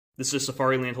This is a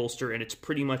Safariland holster, and it's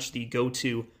pretty much the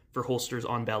go-to for holsters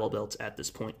on battle belts at this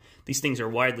point. These things are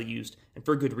widely used, and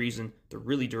for good reason. They're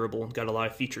really durable and got a lot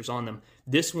of features on them.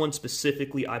 This one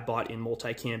specifically I bought in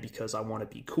multicam because I want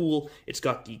to be cool. It's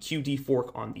got the QD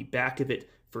fork on the back of it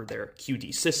for their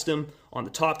QD system. On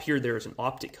the top here, there is an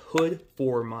optic hood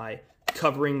for my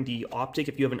covering the optic.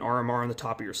 If you have an RMR on the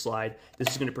top of your slide, this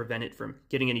is going to prevent it from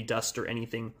getting any dust or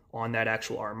anything on that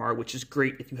actual RMR, which is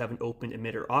great if you have an open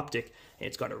emitter optic. And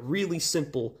it's got a really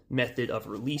simple method of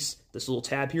release. This little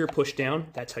tab here, push down,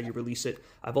 that's how you release it.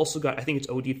 I've also got, I think it's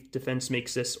OD Defense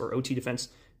makes this, or OT Defense.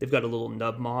 They've got a little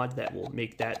nub mod that will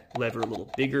make that lever a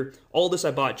little bigger. All this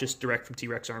I bought just direct from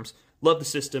T-Rex Arms. Love the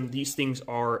system. These things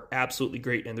are absolutely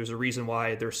great, and there's a reason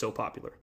why they're so popular.